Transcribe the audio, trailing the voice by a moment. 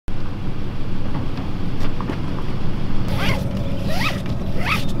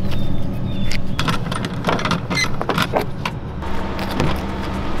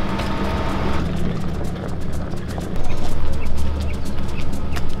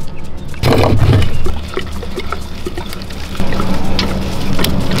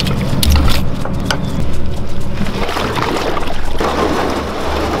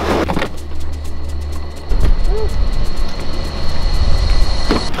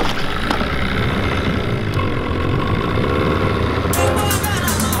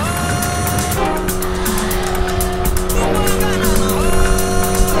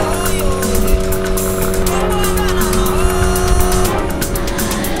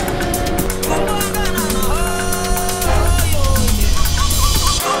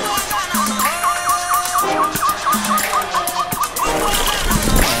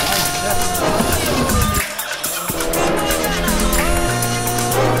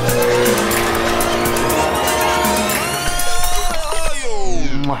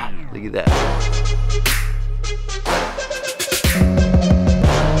Look at that.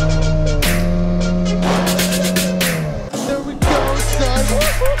 There we go, son.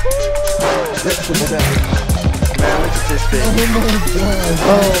 Man, look at this thing. Oh my god.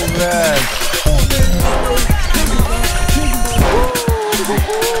 Oh man.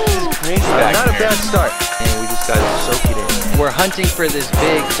 Not a bad start. And we just gotta soak it in. We're hunting for this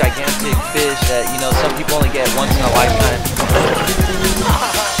big, gigantic fish that, you know, some people only get once in a lifetime.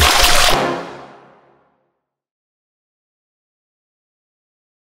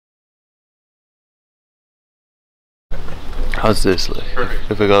 How's this look?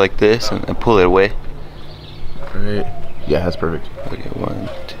 Perfect. If I go like this and pull it away. Great. Yeah, that's perfect. Okay, 1,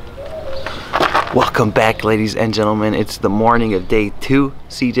 2. Welcome back, ladies and gentlemen. It's the morning of day 2.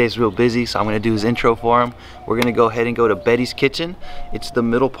 CJ's real busy, so I'm gonna do his intro for him. We're gonna go ahead and go to Betty's Kitchen. It's the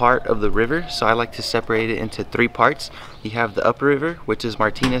middle part of the river, so I like to separate it into 3 parts. You have the upper river, which is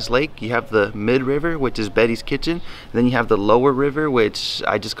Martinez Lake. You have the mid river, which is Betty's Kitchen. Then you have the lower river, which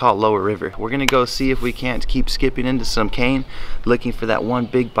I just call lower river. We're gonna go see if we can't keep skipping into some cane, looking for that one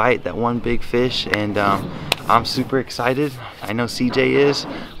big bite, that one big fish, and I'm super excited. I know CJ is.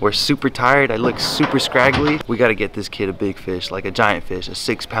 We're super tired. I look super scraggly. We gotta get this kid a big fish, like a giant fish, a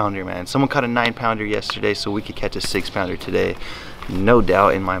 6-pounder, man. Someone caught a 9-pounder yesterday, so we could catch a 6-pounder today. No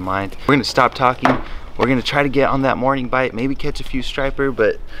doubt in my mind. We're gonna stop talking. We're gonna try to get on that morning bite, maybe catch a few striper,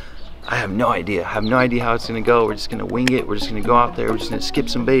 but I have no idea. I have no idea how it's gonna go. We're just gonna wing it. We're just gonna go out there. We're just gonna skip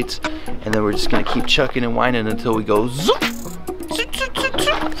some baits, and then we're just gonna keep chucking and whining until we go zoop.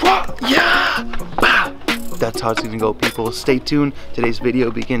 Yeah! That's how it's gonna go, people. Stay tuned. Today's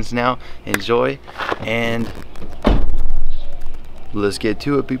video begins now. Enjoy, and let's get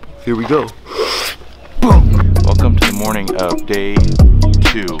to it, people. Here we go. Boom! Welcome to the morning of day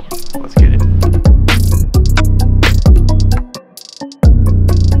 2. Let's get it.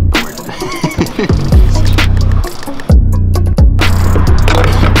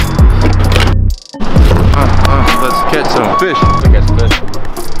 Let's catch some fish. Let's catch some fish.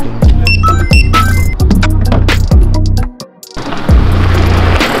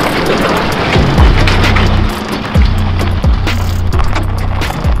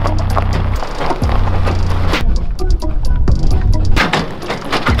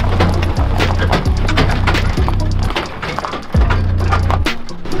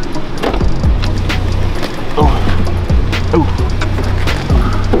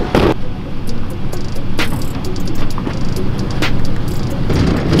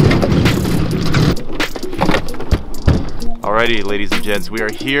 Alrighty, ladies and gents, we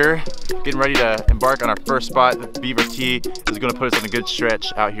are here getting ready to embark on our first spot. The Beaver Tea is going to put us on a good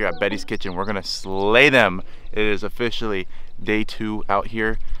stretch out here at Betty's Kitchen. We're going to slay them. It is officially day 2 out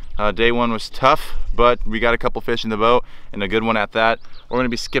here. Day 1 was tough, but we got a couple fish in the boat, and a good one at that. We're going to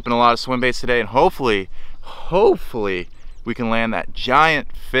be skipping a lot of swim baits today, and hopefully we can land that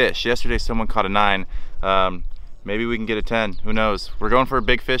giant fish. Yesterday someone caught a 9. Maybe we can get a 10, who knows. We're going for a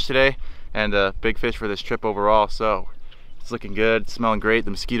big fish today, and a big fish for this trip overall, so it's looking good, it's smelling great.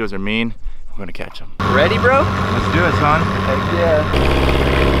 The mosquitoes are mean. We're gonna catch them. Ready, bro? Let's do it, son. Heck yeah.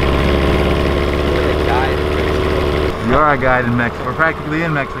 We are a guide in Mexico. We're practically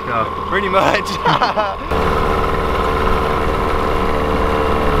in Mexico. Pretty much.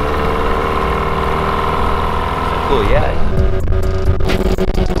 Cool, yeah.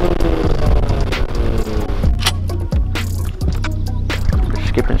 We're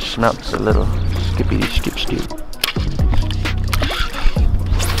skipping smelts a little. Skippity skip stew.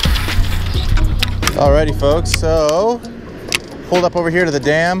 Alrighty, folks, so pulled up over here to the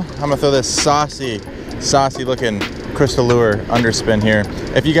dam. I'm gonna throw this saucy looking crystal lure underspin here.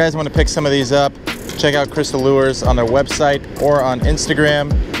 If you guys want to pick some of these up, check out Crystal Lures on their website or on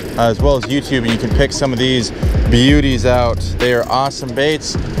Instagram, as well as YouTube, and you can pick some of these beauties out. They are awesome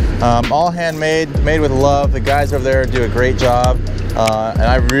baits, all handmade, made with love. The guys over there do a great job, and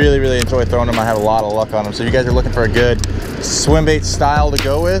I really enjoy throwing them. I have a lot of luck on them. So if you guys are looking for a good swim bait style to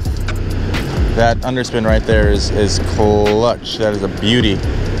go with, that underspin right there is clutch. That is a beauty.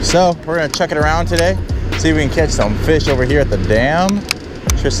 So we're gonna check it around today, see if we can catch some fish over here at the dam.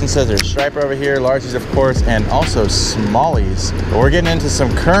 Tristan says there's striper over here, largies of course, and also smallies. But we're getting into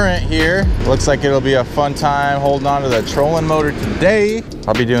some current here. Looks like it'll be a fun time holding on to the trolling motor today.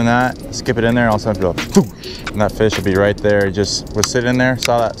 I'll be doing that, skip it in there, also have to go, and that fish will be right there. He just was sitting in there,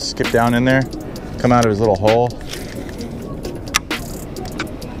 saw that skip down in there, come out of his little hole.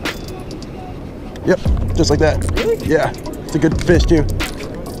 Yep, just like that. Really? Yeah, it's a good fish too.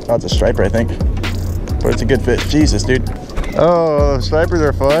 Oh, it's a striper, I think. But it's a good fish. Jesus, dude. Oh, stripers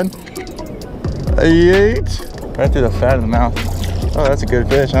are fun. Yeet. Right through the fat of the mouth. Oh, that's a good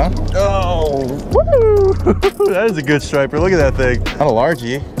fish, huh? Oh, woo! That is a good striper. Look at that thing. Not a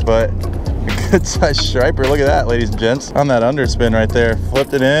largie, but a good sized striper. Look at that, ladies and gents. On that underspin right there.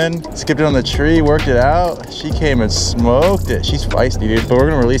 Flipped it in, skipped it on the tree, worked it out. She came and smoked it. She's feisty, dude. But we're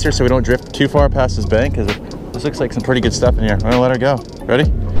gonna release her so we don't drift too far past this bank, because this looks like some pretty good stuff in here. I'm gonna let her go.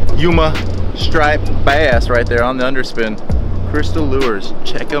 Ready? Yuma striped bass right there on the underspin. Crystal lures,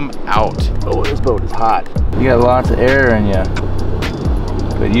 check them out. Oh, this boat is hot. You got lots of air in you,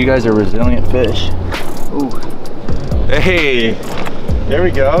 but you guys are resilient fish. Ooh. Hey, there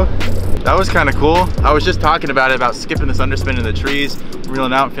we go. That was kind of cool. I was just talking about skipping this underspin in the trees,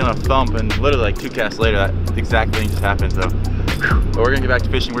 reeling out and feeling a thump, and literally like 2 casts later, that exact thing just happened. So, but we're gonna get back to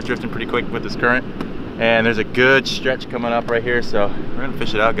fishing. We're drifting pretty quick with this current, and there's a good stretch coming up right here, so we're gonna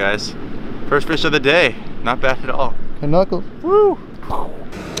fish it out, guys. First fish of the day, not bad at all. Hey, Knuckles. Woo!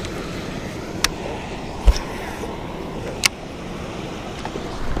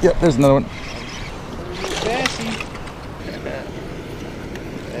 Yep, there's another one.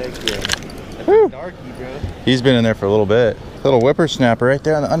 Woo. Darky, bro. He's been in there for a little bit. Little whippersnapper right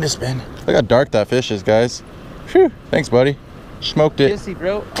there on the underspin. Look how dark that fish is, guys. Whew. Thanks, buddy. Smoked it. Kissy,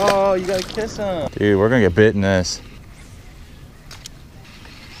 bro. Oh, you gotta kiss him. Dude, we're gonna get bit in this.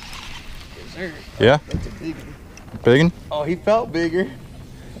 Dessert. Yeah? That's a big one. Big one? Oh, he felt bigger.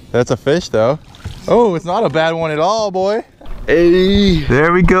 That's a fish, though. Oh, it's not a bad one at all, boy. Hey,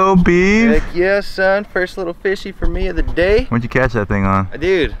 there we go, Beeve. Heck yeah, son. First little fishy for me of the day. When'd you catch that thing on?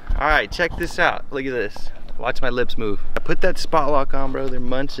 Dude, all right, check this out. Look at this. Watch my lips move. I put that spot lock on, bro. They're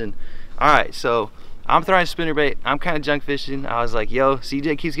munching. All right, so I'm throwing spinnerbait. I'm kind of junk fishing. I was like, yo,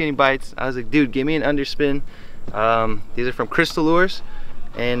 CJ keeps getting bites. I was like, dude, give me an underspin. These are from Crystal Lures.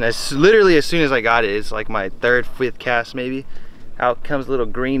 And literally as soon as I got it, it's like my 3rd, 5th cast maybe. Out comes a little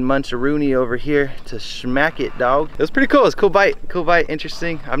green muncharoony over here to smack it, dog. It was pretty cool. It's a cool bite,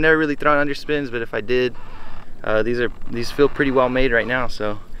 interesting. I've never really thrown underspins, but if I did, these feel pretty well made right now.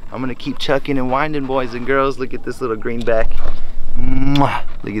 So I'm gonna keep chucking and winding, boys and girls. Look at this little greenback. Mwah.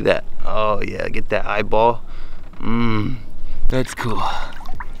 Look at that. Oh yeah, get that eyeball. That's cool.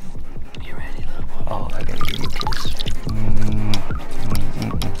 You ready, little boy? Oh, I gotta give you a kiss.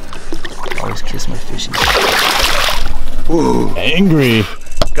 Always kiss my fishies. Ooh. Angry.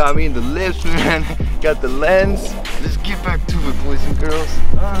 Got me in the lips, man. Got the lens. Let's get back to it, boys and girls.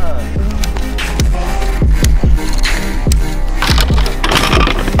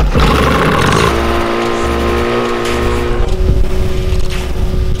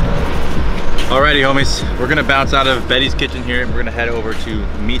 Alrighty, homies. We're gonna bounce out of Betty's kitchen here, and we're gonna head over to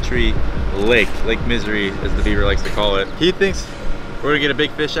Mitri Lake, Lake Misery, as the beaver likes to call it. He thinks we're gonna get a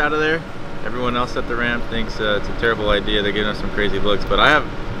big fish out of there. Everyone else at the ramp thinks it's a terrible idea. They're giving us some crazy looks, but I have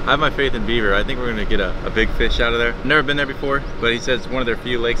my faith in beaver. I think we're gonna get a big fish out of there. Never been there before, but he says it's one of their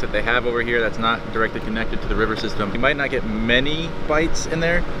few lakes that they have over here that's not directly connected to the river system. You might not get many bites in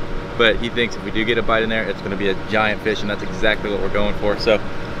there, but he thinks if we do get a bite in there, it's gonna be a giant fish, and that's exactly what we're going for. So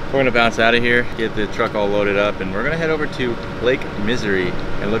we're gonna bounce out of here, get the truck all loaded up, and we're gonna head over to Lake Misery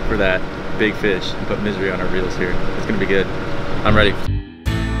and look for that big fish and put Misery on our reels here. It's gonna be good. I'm ready.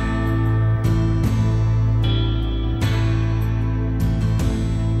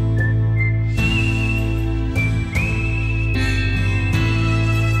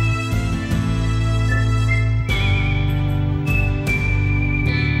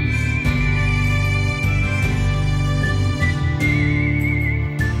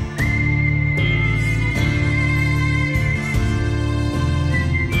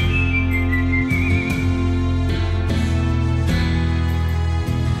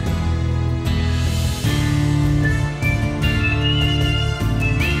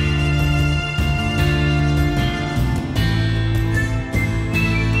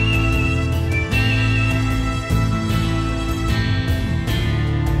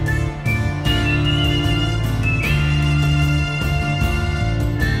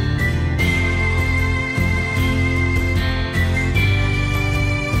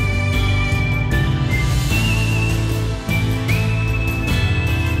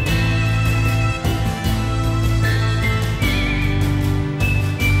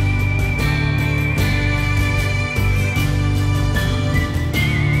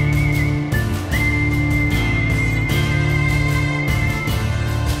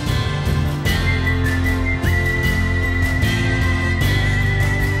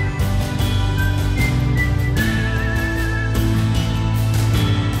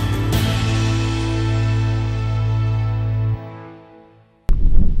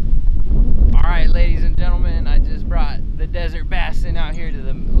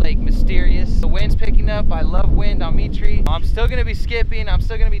 cleanup. I love wind on Mitri. I'm still gonna be skipping. I'm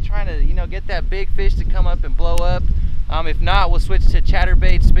still gonna be trying to, you know, get that big fish to come up and blow up. If not, we'll switch to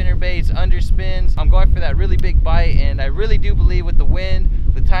chatterbaits, spinnerbaits, underspins. I'm going for that really big bite, and I really do believe with the wind,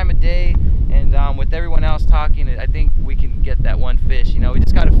 the time of day, and with everyone else talking, I think we can get that one fish. You know, we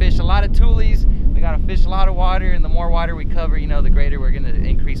just gotta fish a lot of toolies. We gotta fish a lot of water, and the more water we cover, you know, the greater we're gonna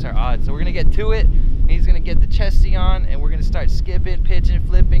increase our odds. So we're gonna get to it. He's gonna get the chesty on, and we're gonna start skipping, pitching,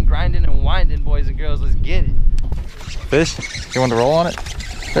 flipping, grinding, and winding, boys and girls. Let's get it. Fish, you want to roll on it?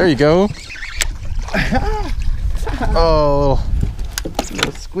 There you go. Oh,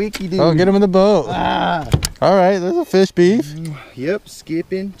 little squeaky dude. Oh, get him in the boat. Ah. All right, there's a fish beef. Yep,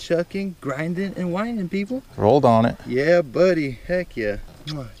 skipping, chucking, grinding, and winding, people. Rolled on it. Yeah, buddy. Heck yeah.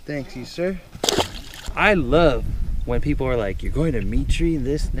 Oh, thanks you, sir. I love when people are like, you're going to Mitri,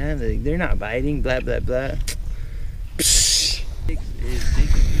 this, that, they're not biting, blah, blah, blah. Psh.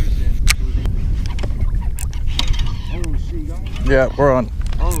 Yeah, we're on.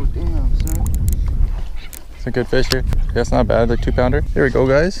 Oh, damn, son. It's a good fish here. Yeah, it's not bad, like 2-pounder. Here we go,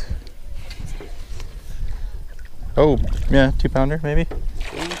 guys. Oh, yeah, 2-pounder, maybe.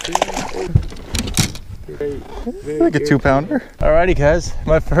 Like a 2-pounder. Alrighty, guys,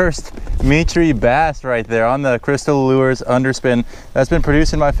 my first Mitri bass right there on the Crystal Lures underspin. That's been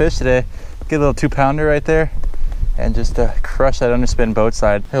producing my fish today. Get a little 2-pounder right there, and just crush that underspin boat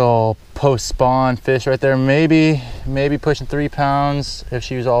side. Little post spawn fish right there. Maybe pushing 3 pounds if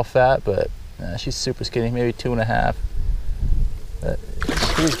she was all fat, but she's super skinny, maybe 2.5. But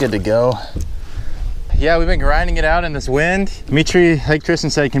she's good to go. Yeah, we've been grinding it out in this wind. Mitri, like Tristan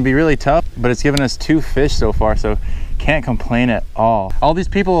said, can be really tough, but it's given us 2 fish so far, so can't complain at all. All these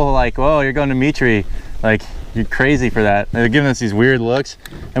people are like, "Whoa, you're going to Mitri, like you're crazy for that." They're giving us these weird looks,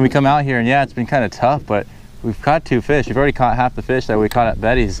 and we come out here and yeah, it's been kind of tough, but we've caught 2 fish. We've already caught half the fish that we caught at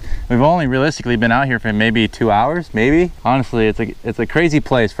Betty's. We've only realistically been out here for maybe 2 hours, maybe. Honestly, it's a crazy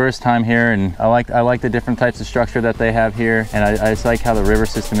place. First time here, and I like the different types of structure that they have here, and I just like how the river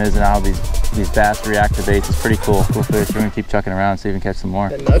system is and how these bass react to baits. It's pretty cool. Cool fish. We're gonna keep chucking around, see if we can catch some more.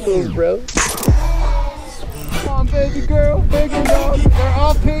 The knuckles, bro. Come on, baby girl. Piggin' dogs. They're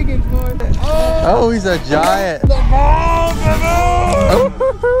all piggins, boy. Oh, he's a giant. The ball,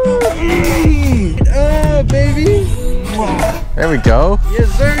 baby. Baby. There we go. Yes,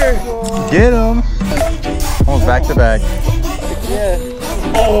 sir. Get him. Almost back to back. Yeah.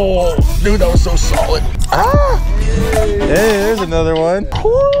 Oh, dude, that was so solid. Ah. Hey, there's another one.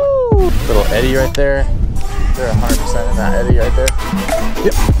 Woo. Little eddy right there. They're 100% in that eddy right there.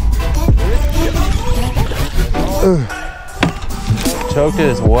 Yep. Choked it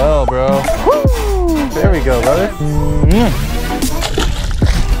as well, bro. Woo. There we go, brother.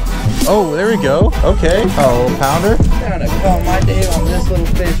 Oh, there we go. Okay. Oh, a little pounder. I'm trying to call my day on this little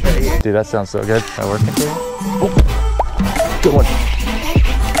fish right here. Dude, that sounds so good. That working for you? Oh. Good one.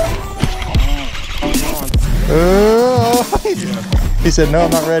 Oh. He said, no,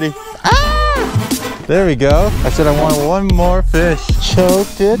 I'm not ready. Ah! There we go. I said I want one more fish.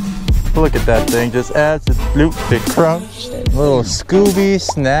 Choked it. Look at that thing. Just adds a bloop to crunch. A little Scooby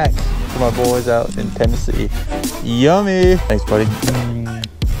snack for my boys out in Tennessee. Yummy. Thanks, buddy.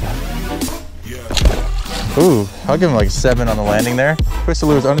 Ooh, I'll give him like 7 on the landing there. Crystal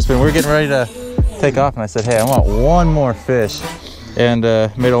Lures underspin. We were getting ready to take off, and I said, hey, I want one more fish. And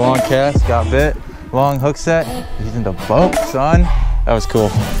made a long cast, got bit, long hook set. He's in the boat, son. That was cool.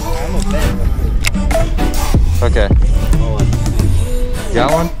 Okay.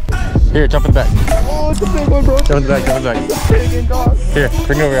 Got one? Here, jump in the back. Oh, it's a big one, bro. Jump in the back, jump in the back. Piggin' dog. Here,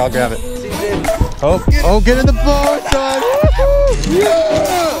 bring it over here, I'll grab it. Oh, get in the boat, son.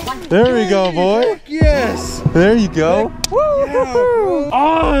 Yeah. There we go, boy. Yes. There you go.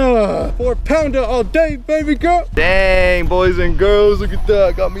 Ah, 4-pounder all day, baby girl. Dang, boys and girls, look at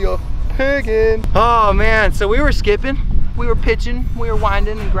that. Got me a piggin'. Oh man, so we were skipping, we were pitching, we were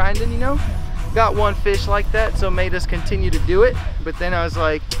winding and grinding, you know. Got one fish like that, so it made us continue to do it. But then I was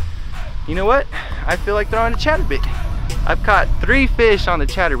like, you know what? I feel like throwing a chatterbait. I've caught 3 fish on the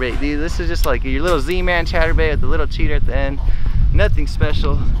chatterbait, dude. This is just like your little Z-Man chatterbait with the little cheater at the end. Nothing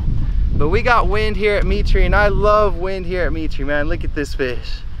special. But we got wind here at Mitri, and I love wind here at Mitri, man. Look at this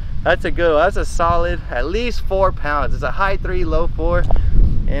fish. That's a good one. That's a solid, at least 4 pounds. It's a high 3, low 4.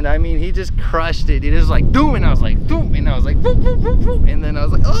 And I mean, he just crushed it, dude. It was like, doom, and I was like, doom, and I was like, whoop, whoop, whoop, whoop. And then I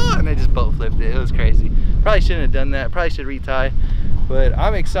was like, oh, and I just boat flipped it. It was crazy. Probably shouldn't have done that. Probably should retie. But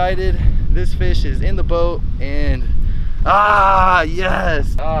I'm excited. This fish is in the boat, and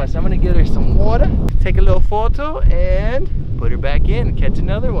yes. So I'm gonna get her some water, take a little photo, and put her back in and catch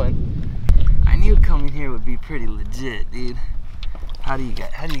another one. I knew coming here would be pretty legit, dude. How do you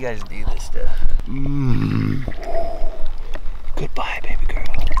guys do this stuff? Goodbye, baby girl.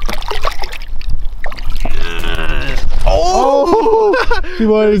 Yes. Oh! She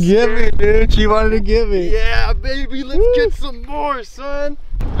wanted to get me, dude. She wanted to get me. Yeah, baby. Let's get some more, son.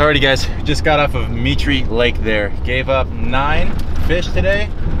 Alrighty, guys. Just got off of Mitri Lake there. Gave up 9 fish today.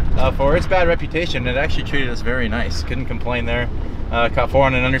 For its bad reputation, it actually treated us very nice. Couldn't complain there. Caught 4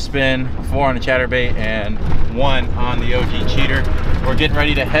 on an underspin, 4 on a chatterbait, and 1 on the OG cheater. We're getting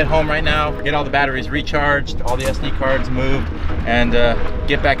ready to head home right now, get all the batteries recharged, all the SD cards moved, and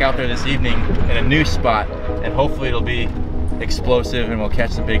get back out there this evening in a new spot. And hopefully it'll be explosive and we'll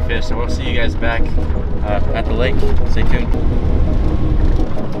catch some big fish. So we'll see you guys back at the lake. Stay tuned.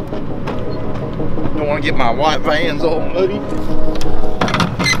 Don't want to get my white Vans all muddy.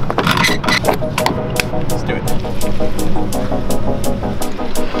 Let's do it.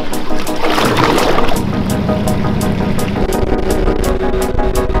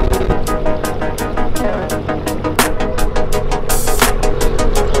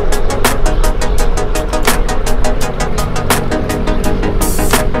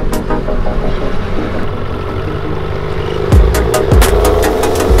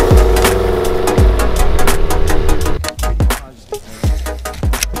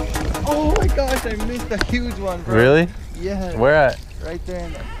 I missed a huge one, bro. Really? Yeah. Where at? Right there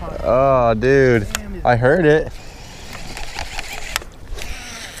in that pond. Oh, dude. Damn, I heard it.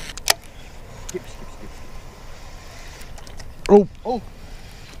 Skip. Oh. Oh.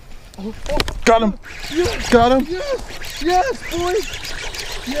 Oh. Got him. Yes. Got him. Yes. Yes, boys.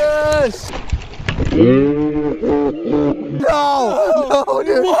 Yes. No,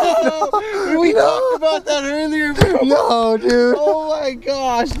 dude. No. We talked about that earlier, bro. No, dude. Oh my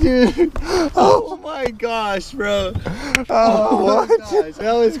gosh, dude. Oh my gosh, bro. Oh, what? Gosh,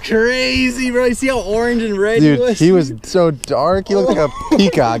 that was crazy, bro. You see how orange and red Dude, he was? so dark. He looked like a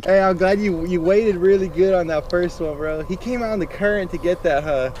peacock. Hey, I'm glad you waited really good on that first one, bro. He came out in the current to get that,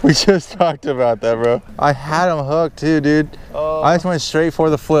 huh? We just talked about that, bro. I had him hooked too, dude. Oh. I just went straight for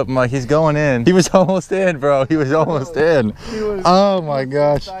the flip. I'm like, he's going in. He was almost in, bro. He was almost in. He was Oh my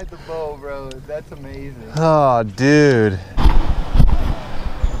gosh. inside the bow, bro. That's amazing. Oh, dude.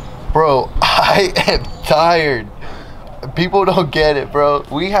 Bro, I am tired. People don't get it, bro.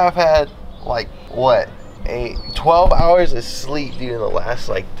 We have had like what? 12 hours of sleep, dude, in the last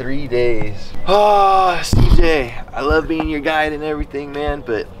like 3 days. Oh, CJ, I love being your guide and everything, man,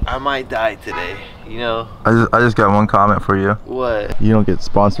 but I might die today, you know? I just got one comment for you. What? You don't get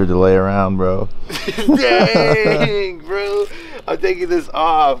sponsored to lay around, bro. Dang, bro. I'm taking this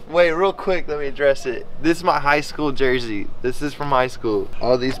off. Wait, real quick, let me address it. This is my high school jersey. This is from high school.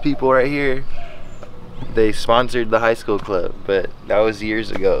 All these people right here, they sponsored the high school club, but that was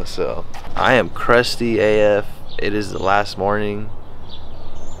years ago, so. I am crusty AF. It is the last morning.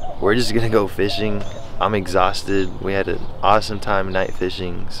 We're just gonna go fishing. I'm exhausted. We had an awesome time night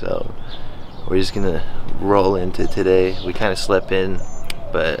fishing, so we're just gonna roll into today. We kind of slept in,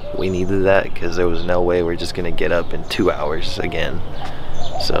 but we needed that because there was no way we're just gonna get up in 2 hours again.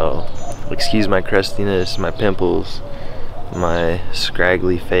 So excuse my crustiness, my pimples, my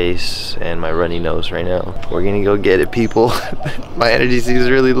scraggly face, and my runny nose right now. We're gonna go get it, people. My energy is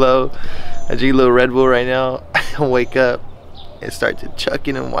really low. I drink a little Red Bull right now. I wake up and start to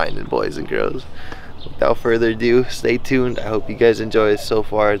chucking and winding, boys and girls. Without further ado, stay tuned. I hope you guys enjoy so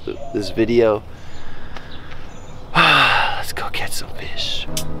far this video. Let's go catch some fish.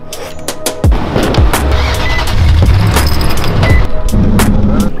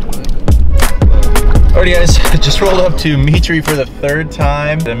 Alrighty, guys, just rolled up to Mitri for the 3rd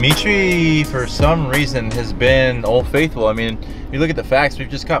time. The Mitri, for some reason, has been Old Faithful. I mean, if you look at the facts, we've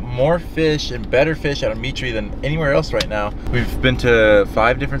just got more fish and better fish out of Mitri than anywhere else right now. We've been to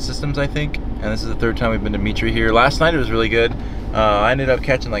 5 different systems, I think, and this is the 3rd time we've been to Mitri here. Last night it was really good. I ended up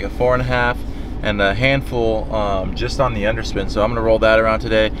catching like a 4.5 and a handful just on the underspin, so I'm gonna roll that around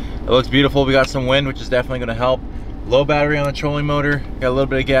today. It looks beautiful. We got some wind, which is definitely gonna help. Low battery on the trolling motor, got a little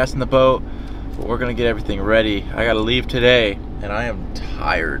bit of gas in the boat. But we're gonna get everything ready. I gotta leave today and I am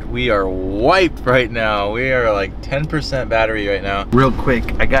tired. We are wiped right now. We are like 10% battery right now. Real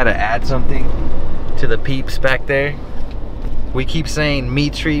quick, I gotta add something to the peeps back there. We keep saying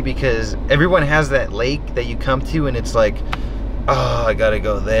Mitri because everyone has that lake that you come to and it's like, oh, I gotta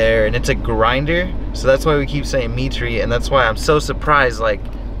go there, and it's a grinder. So that's why we keep saying Mitri, and that's why I'm so surprised like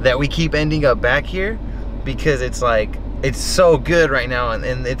that we keep ending up back here, because it's like, it's so good right now,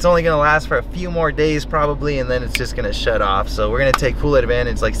 and it's only gonna last for a few more days probably, and then it's just gonna shut off. So we're gonna take full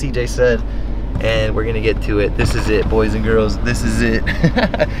advantage like CJ said, and we're gonna get to it. This is it, boys and girls, this is it.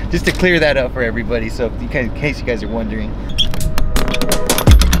 Just to clear that up for everybody, so in case you guys are wondering.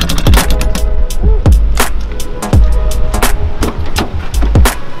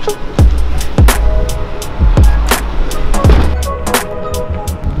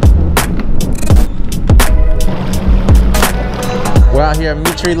 We're out here at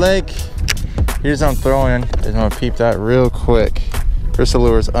Mitri Lake. Here's what I'm throwing. I'm gonna peep that real quick. Crystal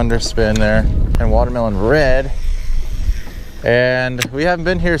Lures underspin there, and watermelon red. And we haven't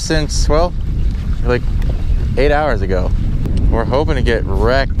been here since, well, like 8 hours ago. We're hoping to get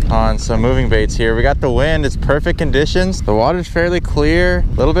wrecked on some moving baits here. We got the wind, it's perfect conditions. The water's fairly clear,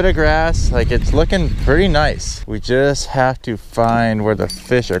 a little bit of grass. Like, it's looking pretty nice. We just have to find where the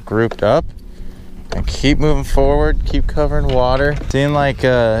fish are grouped up and keep moving forward, keep covering water. Seeing like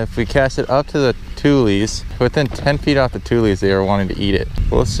if we cast it up to the tulies, within 10 feet off the tulies, they are wanting to eat it.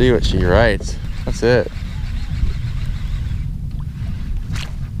 We'll see what she writes. That's it.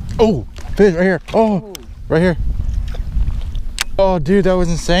 Oh, fish right here. Oh, right here. Oh, dude, that was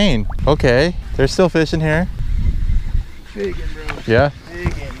insane. Okay, there's still fish in here. Biggin, bro. Yeah?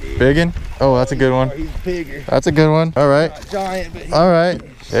 Biggin, dude. Biggin? Oh, that's a good one. He's bigger. That's a good one. All right. Not giant, but All right.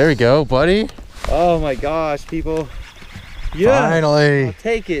 There we go, buddy. oh my gosh, people. Yeah. Finally. I'll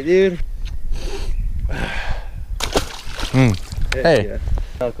take it, dude. Hey. Yeah.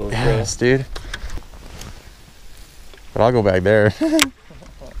 Knuckles, bro. Yes, dude. But I'll go back there.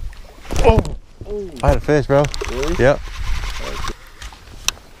 Oh. I had a fish, bro. Really? Yep.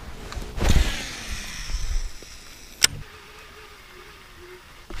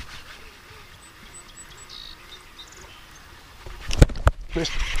 Fish.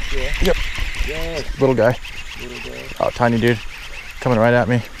 Yeah. Yep. Yeah. Little guy. Little guy. Oh, tiny dude. Coming right at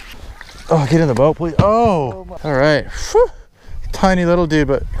me. Oh, get in the boat, please. Oh. All right. Whew. Tiny little dude,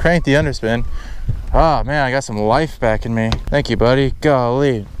 but crank the underspin. Oh, man, I got some life back in me. Thank you, buddy.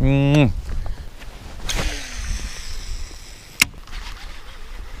 Golly.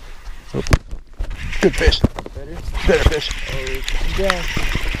 Oh, good fish. Better fish. Oh,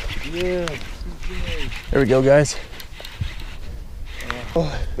 yeah. There we go, guys.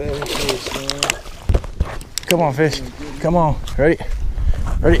 Oh, better fish, man. Come on, fish. Come on. Ready?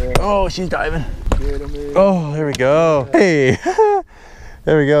 Ready? Oh, she's diving. Get him in. Oh, there we go. Hey.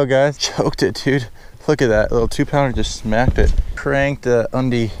 There we go, guys. Choked it, dude. Look at that. Little 2-pounder just smacked it. Cranked the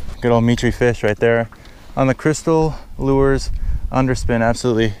undie. Good old Mitri fish right there. On the Crystal Lures underspin.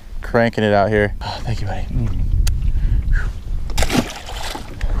 Absolutely cranking it out here. Oh, thank you, buddy.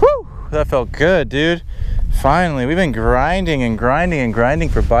 Whew. That felt good, dude. Finally, we've been grinding and grinding and grinding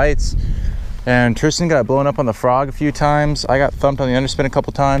for bites. And Tristan got blown up on the frog a few times. I got thumped on the underspin a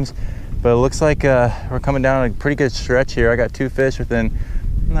couple times. But it looks like we're coming down a pretty good stretch here. I got 2 fish within,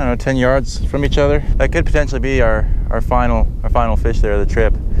 I don't know, 10 yards from each other. That could potentially be our final fish there of the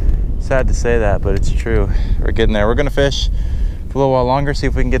trip. Sad to say that, but it's true. We're getting there. We're gonna fish for a little while longer, see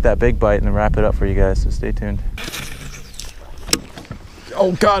if we can get that big bite and then wrap it up for you guys, so stay tuned.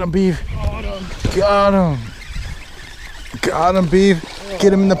 Oh, got him, Beeve. Got him. Got him, Beeve.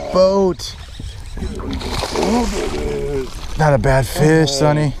 Get him in the boat. Not a bad fish,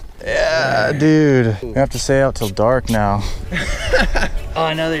 Sonny. Yeah, dude. We have to stay out till dark now. Oh,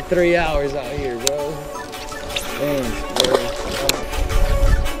 another 3 hours out here, bro. Thanks, bro.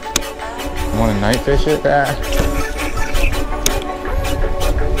 Want to night fish it? Ah.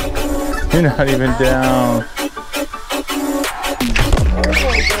 You're not even down.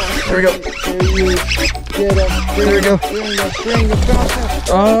 There we go. Get him. There we go. Bring the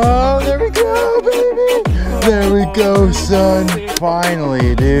Oh, there we go, baby. There we go, son.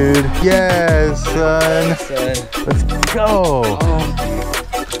 Finally, dude. Yes, son. Let's go.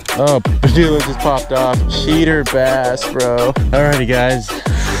 Oh, dude, just popped off. Cheater bass, bro. Alrighty, guys.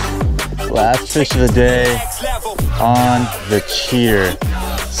 Last fish of the day on the cheater.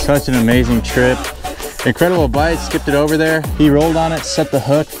 Such an amazing trip. Incredible bite, skipped it over there. He rolled on it, set the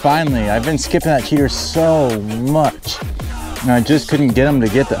hook. Finally, I've been skipping that cheater so much. And I just couldn't get him to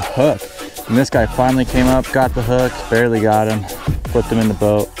get the hook. And this guy finally came up, got the hook, barely got him, flipped him in the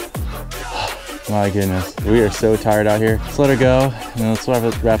boat. My goodness, we are so tired out here. Let's let her go, and let's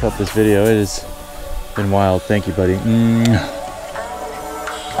wrap up this video. It has been wild. Thank you, buddy.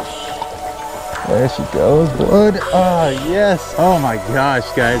 There she goes, bud. Ah, yes. Oh my gosh,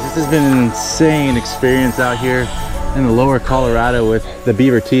 guys. This has been an insane experience out here in the lower Colorado with the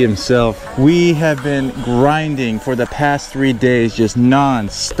Beaver T himself. We have been grinding for the past 3 days, just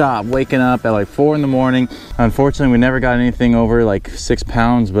non-stop, waking up at like 4 in the morning. Unfortunately, we never got anything over like 6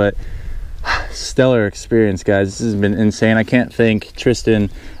 pounds, but stellar experience, guys. This has been insane. I can't thank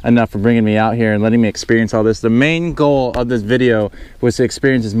Tristan enough for bringing me out here and letting me experience all this. The main goal of this video was to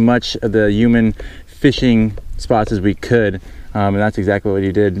experience as much of the YUMAN fishing spots as we could, and that's exactly what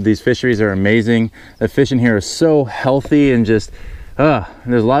he did. These fisheries are amazing. The fish in here is so healthy, and just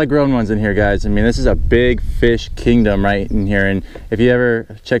there's a lot of grown ones in here, guys. I mean, this is a big fish kingdom right in here, and if you ever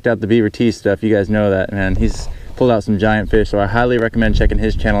checked out the Beaver T stuff, you guys know that, man. He's pulled out some giant fish. So I highly recommend checking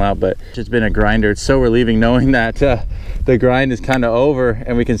his channel out. But it's been a grinder. It's so relieving knowing that the grind is kind of over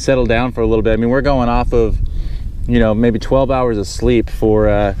and we can settle down for a little bit. I mean, we're going off of, you know, maybe 12 hours of sleep for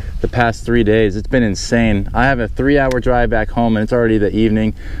the past 3 days. It's been insane. I have a 3-hour drive back home and it's already the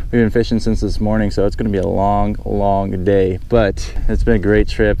evening. We've been fishing since this morning, so it's going to be a long day, but it's been a great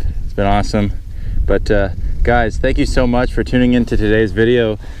trip. It's been awesome. But guys, thank you so much for tuning into today's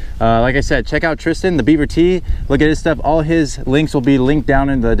video. Like I said, check out Tristan, the Beaver T. Look at his stuff. All his links will be linked down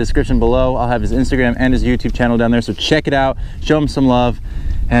in the description below. I'll have his Instagram and his YouTube channel down there, so check it out. Show him some love.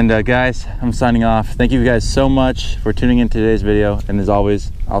 And guys, I'm signing off. Thank you guys so much for tuning in today's video. And as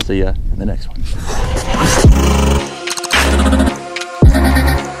always, I'll see you in the next one.